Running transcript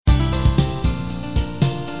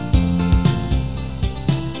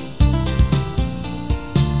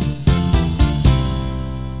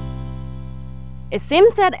It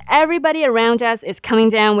seems that everybody around us is coming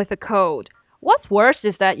down with a cold. What's worse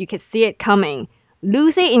is that you can see it coming.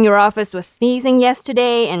 Lucy in your office was sneezing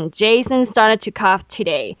yesterday, and Jason started to cough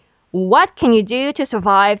today. What can you do to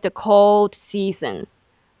survive the cold season?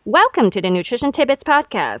 Welcome to the Nutrition Tidbits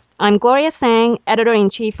Podcast. I'm Gloria Sang, editor in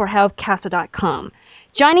chief for HealthCastle.com.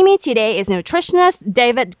 Joining me today is nutritionist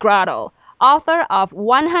David Grotto, author of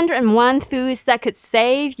 101 Foods That Could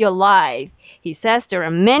Save Your Life. He says there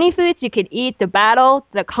are many foods you could eat to battle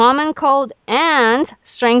the common cold and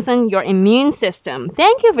strengthen your immune system.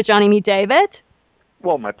 Thank you for joining me, David.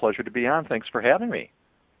 Well, my pleasure to be on. Thanks for having me.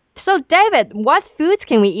 So, David, what foods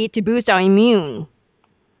can we eat to boost our immune?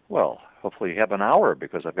 Well, hopefully you have an hour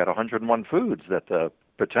because I've got 101 foods that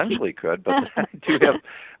potentially could, but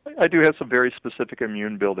I do have some very specific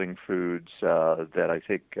immune building foods that I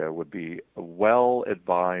think would be well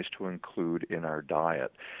advised to include in our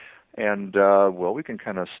diet. And well, we can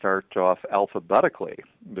kind of start off alphabetically.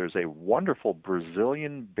 There's a wonderful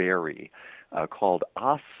Brazilian berry called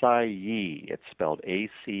acai. It's spelled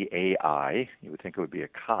A-C-A-I. You would think it would be a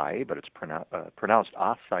kai, but it's pronounced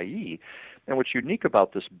acai. And what's unique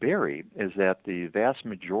about this berry is that the vast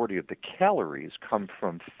majority of the calories come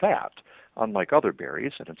from fat, unlike other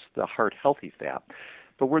berries, and it's the heart healthy fat.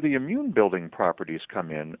 But where the immune building properties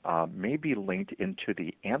come in may be linked into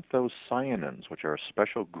the anthocyanins, which are a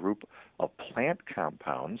special group of plant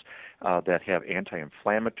compounds that have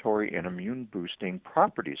anti-inflammatory and immune boosting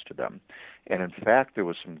properties to them. And in fact, there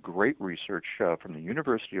was some great research from the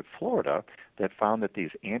University of Florida that found that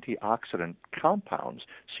these antioxidant compounds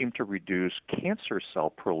seem to reduce cancer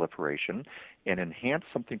cell proliferation and enhance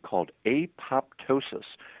something called apoptosis,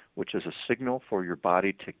 which is a signal for your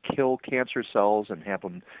body to kill cancer cells and have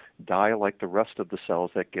them die like the rest of the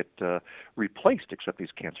cells that get replaced, except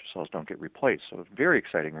these cancer cells don't get replaced. So very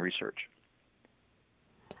exciting research.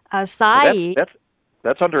 So that's Acai. that's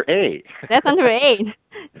that's under A. That's under 8.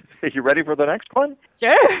 You ready for the next one?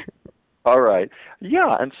 Sure. All right.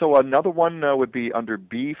 Yeah, and so another one would be under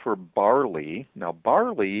B for barley. Now,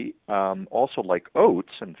 barley, also like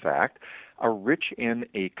oats, in fact, are rich in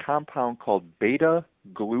a compound called beta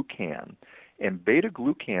glucan. And beta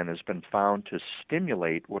glucan has been found to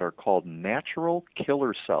stimulate what are called natural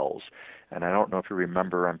killer cells. And I don't know if you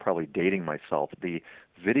remember, I'm probably dating myself, the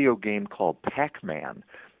video game called Pac-Man.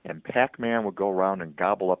 And Pac-Man would go around and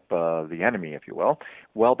gobble up the enemy, if you will.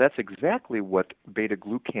 Well, that's exactly what beta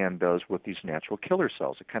glucan does with these natural killer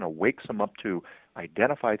cells. It kind of wakes them up to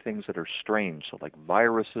identify things that are strange, so like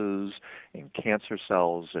viruses and cancer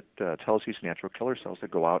cells. It tells these natural killer cells to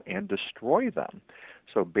go out and destroy them.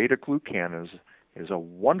 So beta glucan is a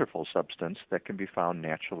wonderful substance that can be found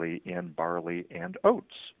naturally in barley and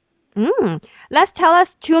oats. Mm. Let's tell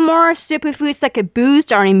us two more superfoods that could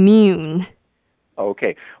boost our immune.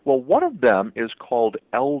 Okay. Well, one of them is called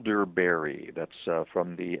elderberry. That's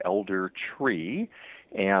from the elder tree.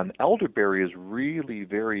 And elderberry is really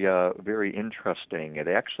very interesting. It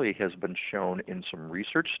actually has been shown in some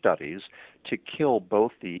research studies to kill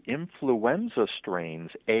both the influenza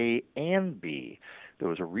strains A and B. There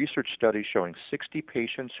was a research study showing 60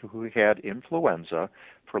 patients who had influenza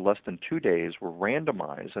for less than 2 days were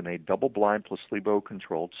randomized in a double-blind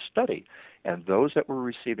placebo-controlled study. And those that were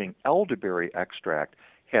receiving elderberry extract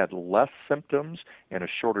had less symptoms and a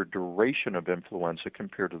shorter duration of influenza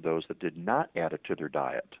compared to those that did not add it to their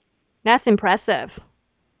diet. That's impressive.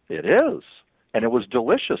 It is. And it was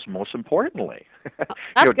delicious, most importantly.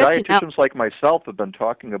 That's good to know. Dietitians like myself have been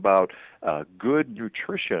talking about good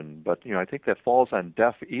nutrition, but I think that falls on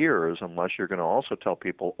deaf ears unless you're going to also tell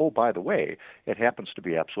people, oh, by the way, it happens to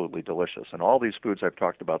be absolutely delicious. And all these foods I've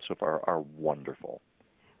talked about so far are wonderful.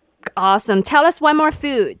 Awesome. Tell us one more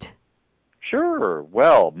food. Sure.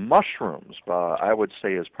 Well, mushrooms, I would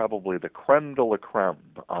say, is probably the creme de la creme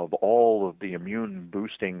of all of the immune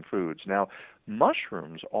boosting foods. Now,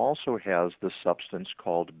 mushrooms also has this substance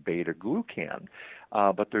called beta glucan,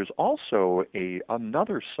 but there's also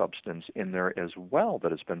another substance in there as well that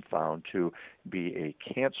has been found to be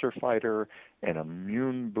a cancer fighter, an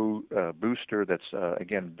immune booster that's,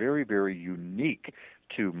 again, very unique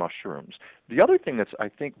to mushrooms. The other thing that's, I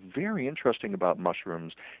think, very interesting about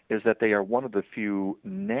mushrooms is that they are one of the few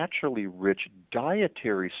naturally rich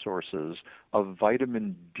dietary sources of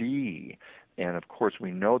vitamin D. And of course,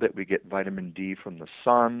 we know that we get vitamin D from the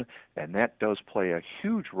sun, and that does play a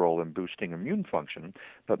huge role in boosting immune function.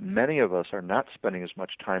 But many of us are not spending as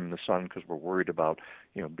much time in the sun because we're worried about,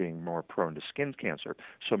 being more prone to skin cancer.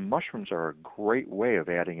 So mushrooms are a great way of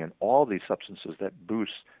adding in all these substances that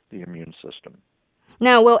boost the immune system.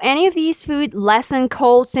 Now, will any of these food lessen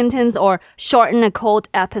cold symptoms or shorten a cold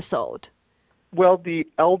episode? Well, the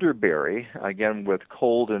elderberry, again with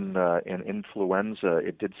cold and influenza,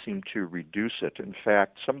 it did seem to reduce it. In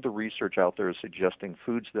fact, some of the research out there is suggesting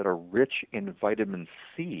foods that are rich in vitamin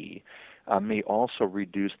C may also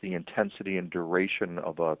reduce the intensity and duration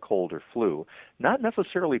of a cold or flu. Not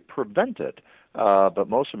necessarily prevent it, but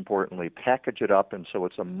most importantly, package it up and so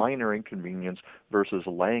it's a minor inconvenience versus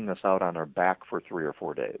laying us out on our back for 3 or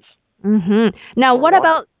 4 days Now, or what longer.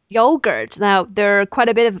 about yogurt? Now, there are quite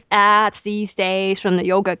a bit of ads these days from the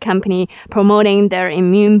yogurt company promoting their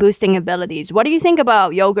immune boosting abilities. What do you think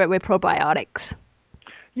about yogurt with probiotics?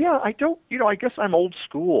 Yeah, I don't, I guess I'm old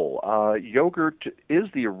school. Yogurt is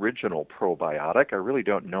the original probiotic. I really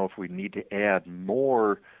don't know if we need to add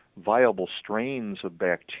more viable strains of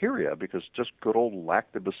bacteria because just good old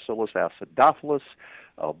Lactobacillus acidophilus,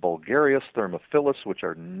 Bulgarius thermophilus, which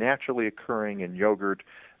are naturally occurring in yogurt,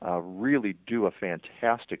 really do a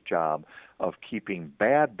fantastic job of keeping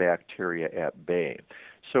bad bacteria at bay.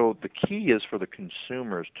 So the key is for the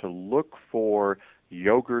consumers to look for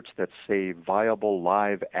yogurts that say viable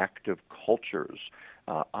live active cultures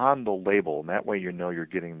on the label, and that way you know you're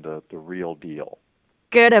getting the real deal.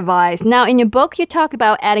 Good advice. Now, in your book, you talk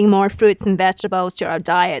about adding more fruits and vegetables to our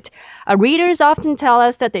diet. Our readers often tell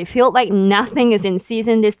us that they feel like nothing is in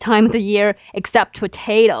season this time of the year except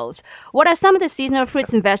potatoes. What are some of the seasonal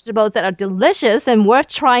fruits and vegetables that are delicious and worth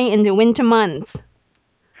trying in the winter months?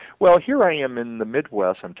 Well, here I am in the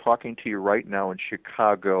Midwest. I'm talking to you right now in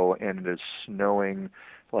Chicago, and it is snowing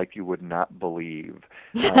like you would not believe.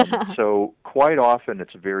 So quite often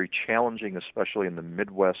it's very challenging, especially in the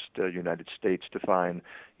Midwest United States, to find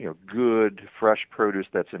good fresh produce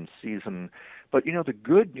that's in season. But the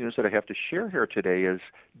good news that I have to share here today is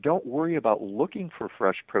don't worry about looking for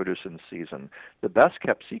fresh produce in season. The best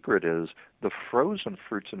kept secret is the frozen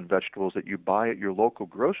fruits and vegetables that you buy at your local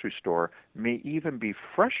grocery store may even be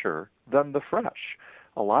fresher than the fresh.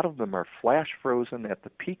 A lot of them are flash frozen at the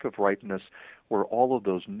peak of ripeness where all of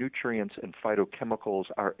those nutrients and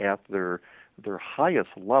phytochemicals are at their highest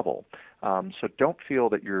level. So don't feel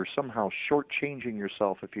that you're somehow shortchanging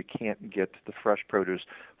yourself if you can't get the fresh produce.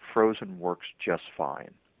 Frozen works just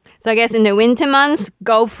fine. So I guess in the winter months,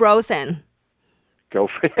 go frozen. Go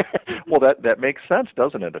for well, that makes sense,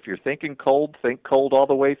 doesn't it? If you're thinking cold, think cold all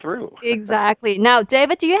the way through. Exactly. Now,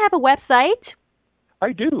 David, do you have a website?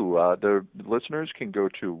 I do. The listeners can go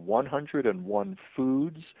to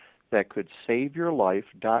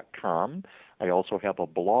 101foodsthatcouldsaveyourlife.com. I also have a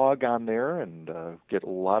blog on there and get a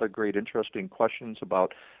lot of great interesting questions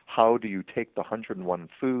about how do you take the 101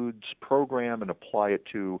 Foods program and apply it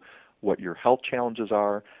to what your health challenges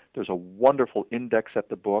are. There's a wonderful index at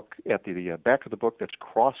the book, at the back of the book that's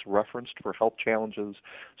cross-referenced for health challenges.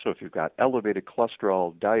 So if you've got elevated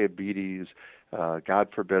cholesterol, diabetes, God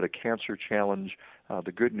forbid, a cancer challenge,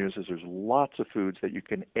 the good news is there's lots of foods that you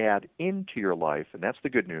can add into your life, and that's the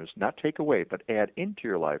good news, not take away, but add into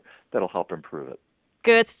your life that'll help improve it.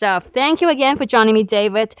 Good stuff. Thank you again for joining me,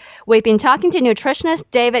 David. We've been talking to nutritionist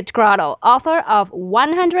David Grotto, author of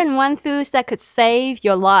 101 Foods That Could Save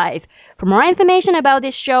Your Life. For more information about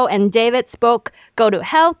this show and David's book, go to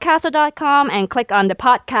healthcastle.com and click on the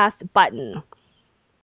podcast button.